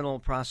criminal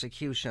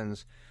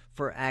prosecutions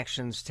for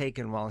actions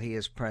taken while he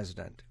is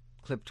president.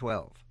 Clip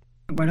 12.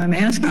 What I'm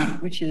asking,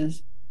 which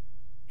is,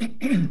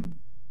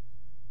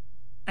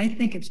 I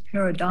think it's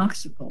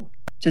paradoxical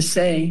to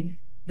say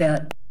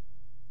that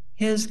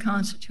his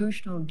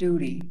constitutional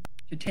duty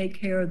to take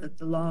care that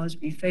the laws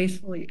be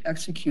faithfully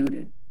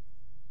executed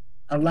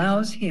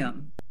allows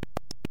him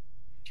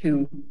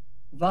to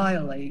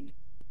violate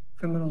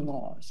criminal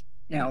laws.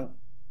 Now,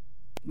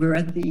 we're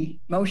at the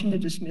motion to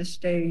dismiss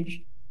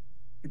stage.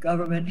 The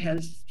government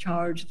has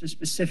charged the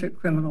specific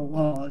criminal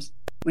laws.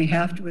 We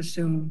have to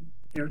assume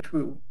they're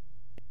true.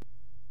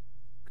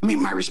 I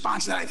mean, my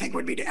response to that, I think,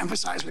 would be to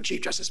emphasize what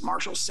Chief Justice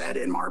Marshall said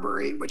in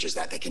Marbury, which is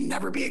that they can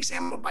never be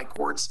examined by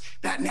courts.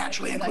 That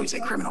naturally includes a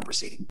criminal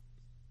proceeding.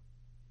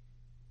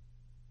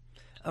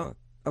 Oh,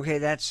 okay,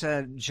 that's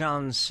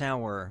John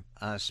Sauer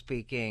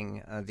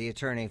speaking, the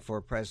attorney for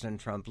President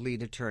Trump,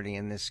 lead attorney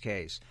in this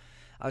case.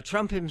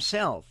 Trump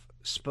himself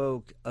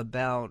spoke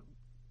about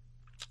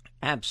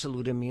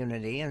absolute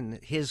immunity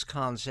and his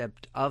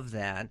concept of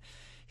that.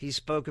 He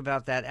spoke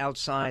about that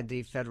outside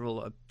the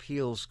Federal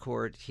Appeals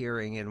Court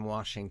hearing in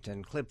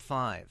Washington. Clip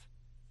 5.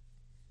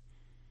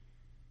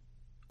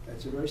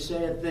 It's a very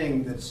sad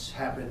thing that's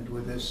happened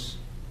with this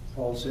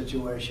whole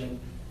situation.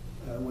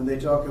 When they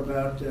talk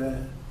about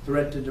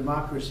threat to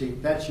democracy,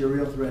 that's your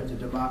real threat to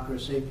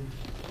democracy.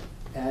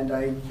 And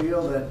I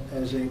feel that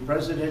as a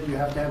president, you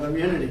have to have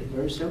immunity.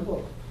 Very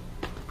simple.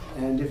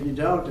 And if you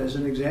don't, as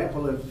an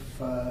example, if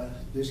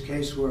this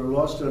case were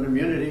lost on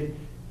immunity,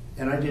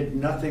 and I did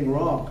nothing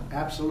wrong,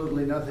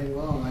 absolutely nothing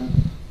wrong. I'm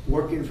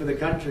working for the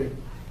country.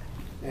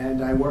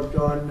 And I worked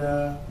on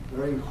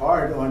very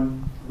hard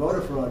on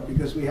voter fraud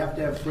because we have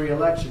to have free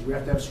elections. We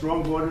have to have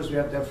strong borders. We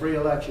have to have free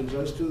elections.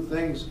 Those two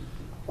things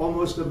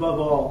almost above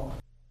all.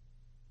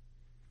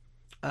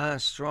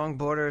 Strong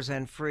borders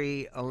and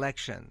free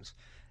elections.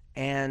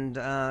 And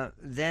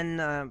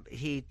then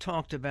he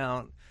talked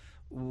about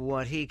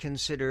what he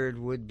considered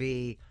would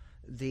be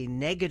the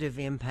negative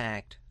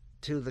impact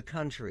to the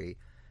country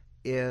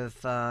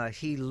if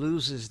he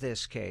loses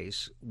this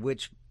case,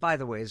 which, by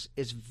the way,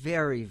 is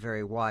very,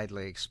 very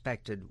widely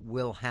expected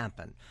will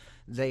happen.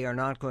 They are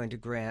not going to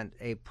grant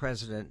a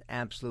president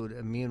absolute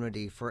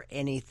immunity for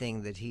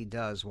anything that he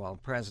does while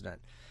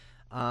president.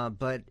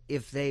 But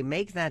if they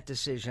make that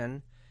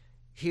decision,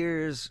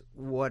 here's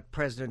what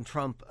President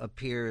Trump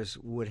appears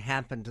would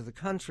happen to the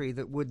country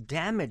that would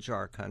damage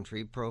our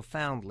country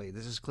profoundly.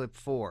 This is clip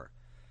 4.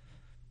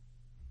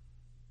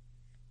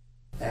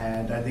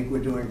 And I think we're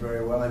doing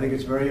very well. I think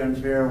it's very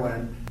unfair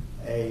when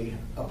a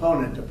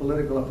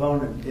political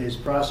opponent, is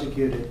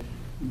prosecuted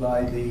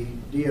by the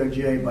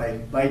DOJ, by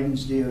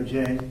Biden's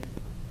DOJ.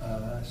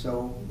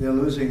 So they're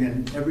losing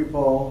in every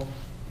poll.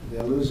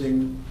 They're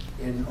losing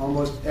in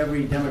almost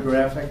every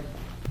demographic.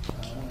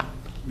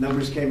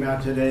 Numbers came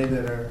out today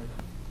that are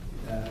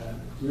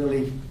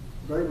really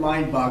very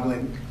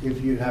mind-boggling if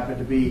you happen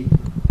to be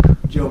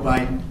Joe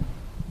Biden.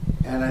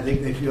 And I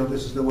think they feel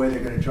this is the way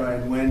they're going to try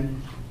and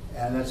win.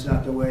 And that's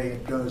not the way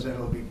it goes.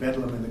 It'll be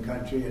bedlam in the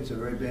country. It's a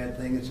very bad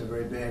thing. It's a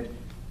very bad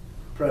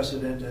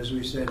precedent. As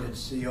we said,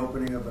 it's the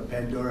opening of a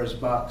Pandora's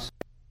box.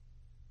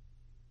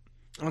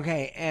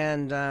 Okay,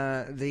 and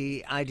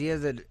the idea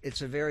that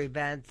it's a very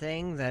bad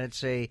thing, that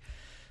it's a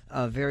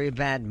very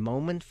bad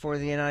moment for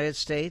the United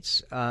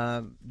States.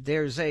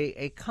 There's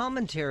a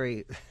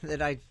commentary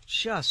that I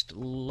just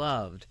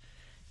loved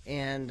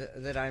and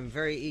that I'm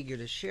very eager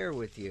to share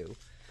with you.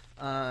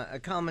 A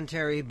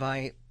commentary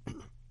by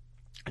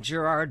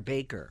Gerard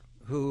Baker,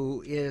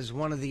 who is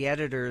one of the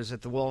editors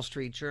at the Wall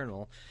Street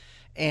Journal.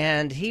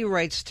 And he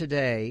writes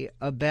today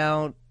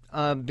about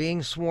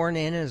being sworn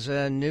in as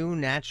a new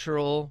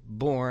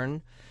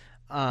natural-born,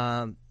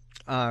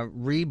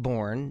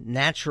 reborn,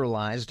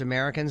 naturalized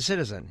American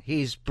citizen.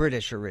 He's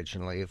British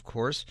originally, of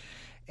course.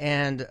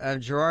 And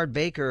Gerard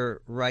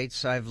Baker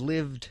writes, I've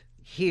lived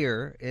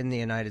here in the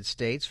United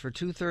States for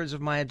 2/3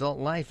 of my adult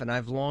life, and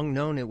I've long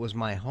known it was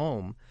my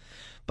home.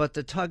 But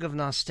the tug of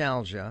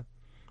nostalgia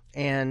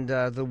and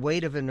the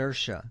weight of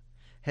inertia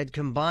had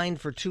combined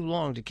for too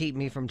long to keep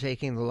me from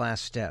taking the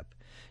last step.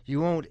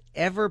 You won't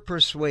ever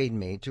persuade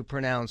me to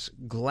pronounce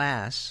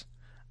glass,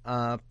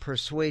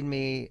 persuade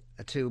me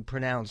to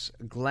pronounce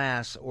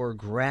glass or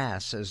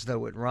grass as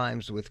though it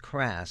rhymes with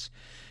crass.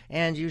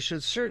 And you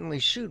should certainly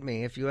shoot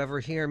me if you ever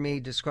hear me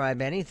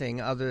describe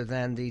anything other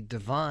than the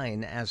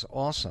divine as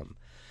awesome.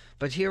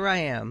 But here I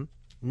am,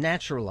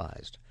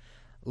 naturalized,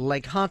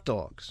 like hot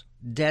dogs,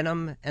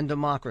 denim, and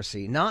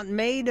democracy, not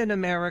made in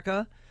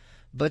America,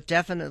 but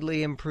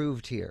definitely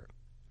improved here.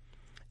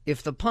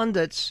 If the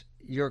pundits,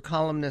 your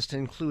columnist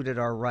included,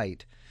 are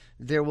right,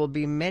 there will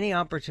be many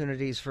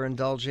opportunities for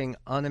indulging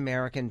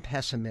un-American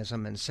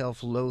pessimism and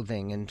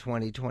self-loathing in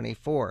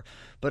 2024.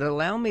 But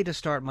allow me to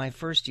start my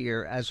first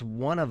year as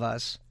one of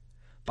us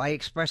by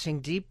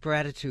expressing deep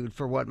gratitude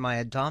for what my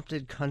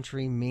adopted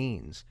country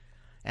means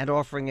and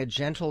offering a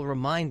gentle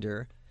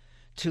reminder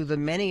to the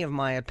many of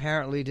my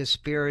apparently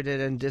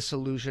dispirited and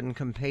disillusioned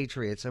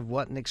compatriots of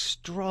what an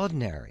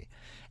extraordinary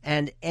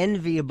and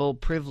enviable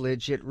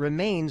privilege it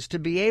remains to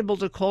be able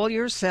to call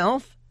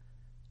yourself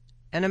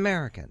an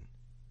American.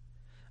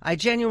 I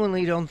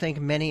genuinely don't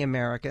think many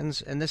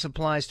Americans, and this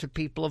applies to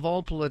people of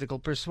all political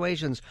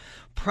persuasions,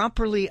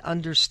 properly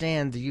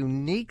understand the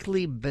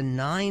uniquely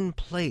benign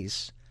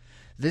place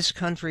this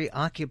country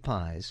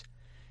occupies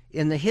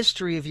in the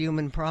history of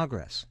human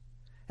progress,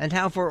 and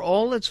how for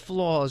all its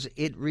flaws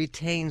it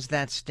retains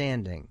that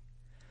standing.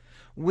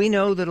 We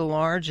know that a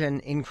large and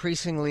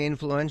increasingly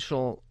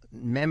influential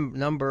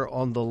number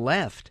on the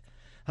left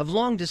have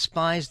long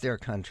despised their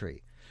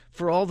country.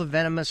 For all the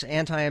venomous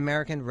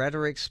anti-American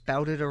rhetoric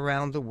spouted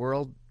around the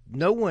world,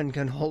 no one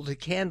can hold a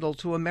candle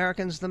to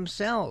Americans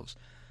themselves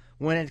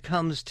when it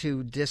comes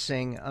to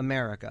dissing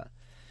America.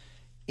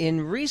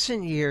 In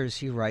recent years,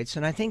 he writes,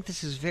 and I think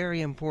this is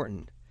very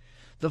important,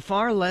 the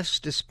far left's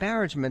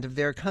disparagement of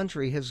their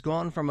country has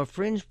gone from a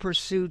fringe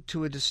pursuit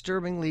to a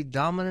disturbingly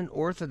dominant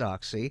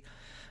orthodoxy,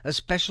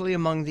 especially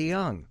among the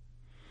young.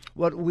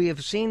 What we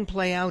have seen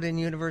play out in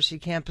university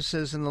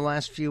campuses in the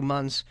last few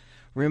months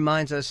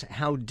reminds us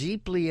how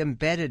deeply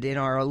embedded in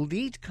our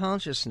elite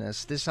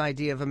consciousness this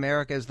idea of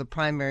America as the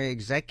primary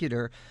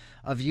executor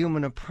of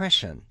human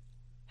oppression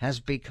has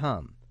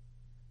become.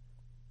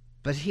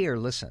 But here,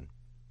 listen.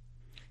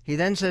 He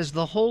then says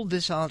the hold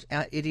this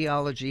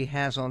ideology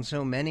has on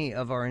so many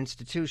of our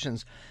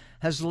institutions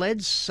has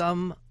led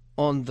some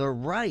on the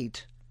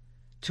right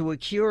to a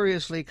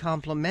curiously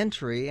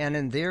complimentary and,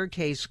 in their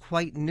case,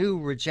 quite new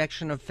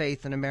rejection of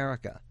faith in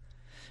America.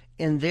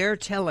 In their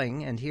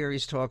telling, and here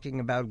he's talking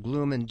about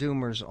gloom and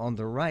doomers on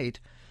the right,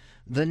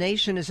 the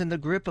nation is in the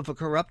grip of a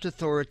corrupt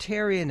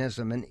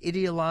authoritarianism, an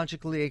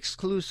ideologically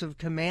exclusive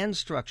command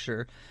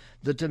structure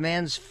that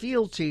demands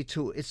fealty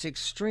to its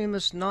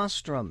extremist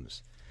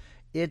nostrums.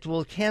 It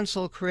will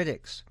cancel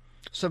critics,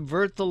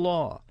 subvert the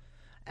law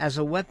as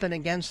a weapon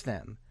against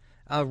them,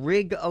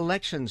 rig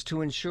elections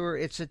to ensure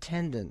its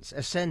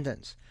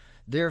ascendance.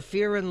 Their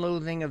fear and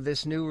loathing of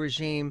this new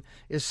regime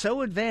is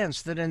so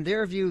advanced that in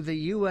their view the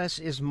U.S.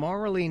 is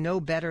morally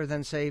no better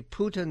than, say,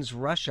 Putin's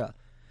Russia,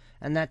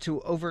 and that to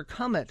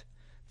overcome it,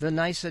 the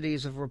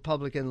niceties of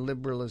Republican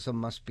liberalism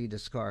must be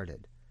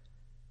discarded.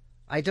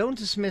 I don't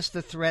dismiss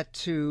the threat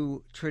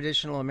to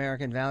traditional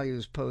American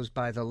values posed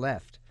by the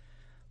left,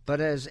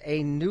 but as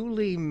a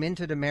newly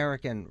minted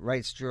American,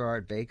 writes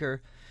Gerard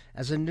Baker,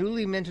 as a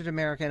newly minted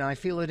American, I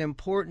feel it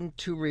important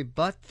to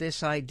rebut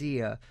this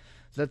idea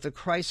that the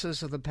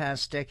crisis of the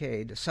past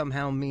decade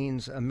somehow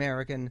means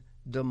American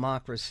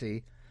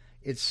democracy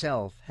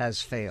itself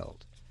has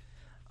failed.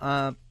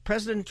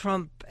 President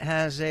Trump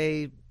has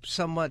a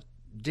somewhat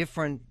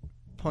different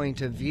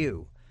point of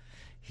view.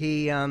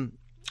 He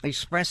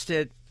expressed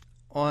it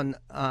on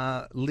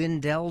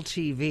Lindell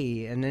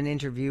TV in an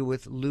interview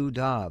with Lou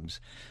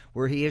Dobbs,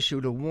 where he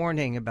issued a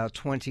warning about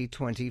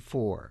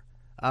 2024.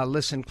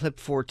 Listen, clip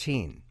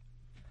 14.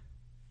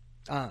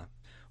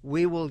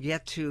 We will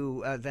get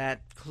to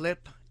that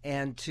clip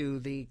and to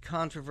the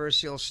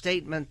controversial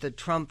statement that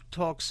Trump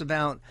talks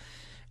about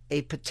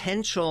a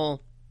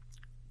potential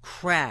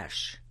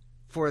crash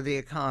for the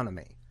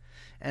economy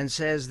and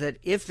says that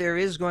if there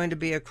is going to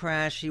be a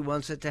crash, he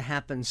wants it to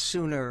happen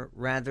sooner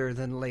rather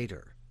than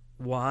later.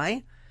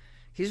 Why?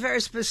 He's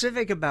very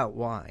specific about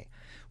why.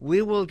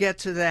 We will get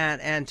to that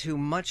and to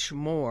much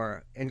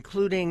more,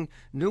 including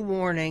new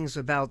warnings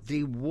about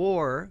the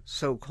war,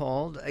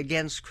 so-called,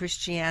 against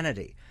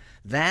Christianity.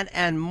 That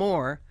and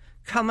more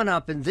coming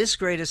up in this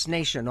greatest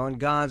nation on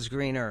God's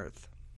green earth.